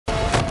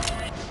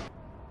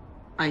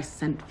I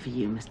sent for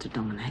you, Mr.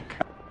 Dominic.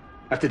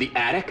 After the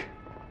attic?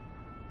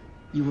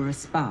 You were a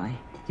spy.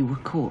 You were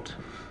caught.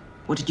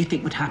 What did you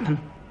think would happen?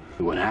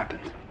 What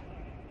happened?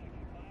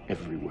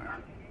 Everywhere.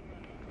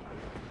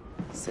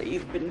 So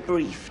you've been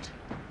briefed.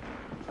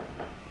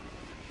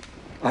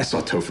 I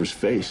saw Topher's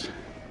face.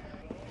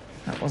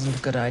 That wasn't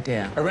a good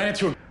idea. I ran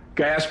into a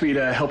guy asked me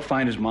to help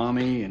find his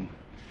mommy, and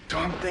so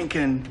I'm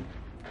thinking,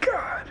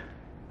 God,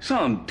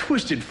 some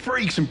twisted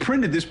freaks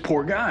imprinted this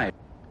poor guy.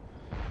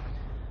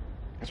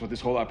 That's what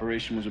this whole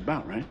operation was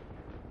about, right?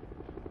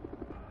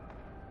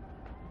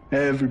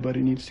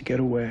 Everybody needs to get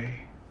away,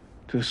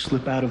 to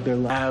slip out of their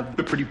lab.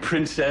 The pretty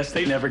princess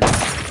they never got.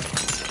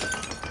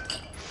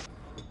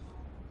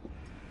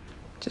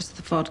 Just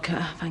the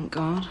vodka, thank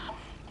God.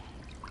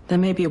 There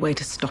may be a way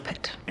to stop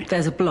it.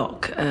 There's a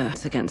block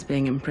against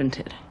being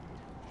imprinted.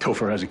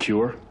 Topher has a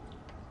cure?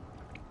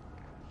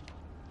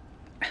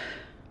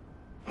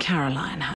 Caroline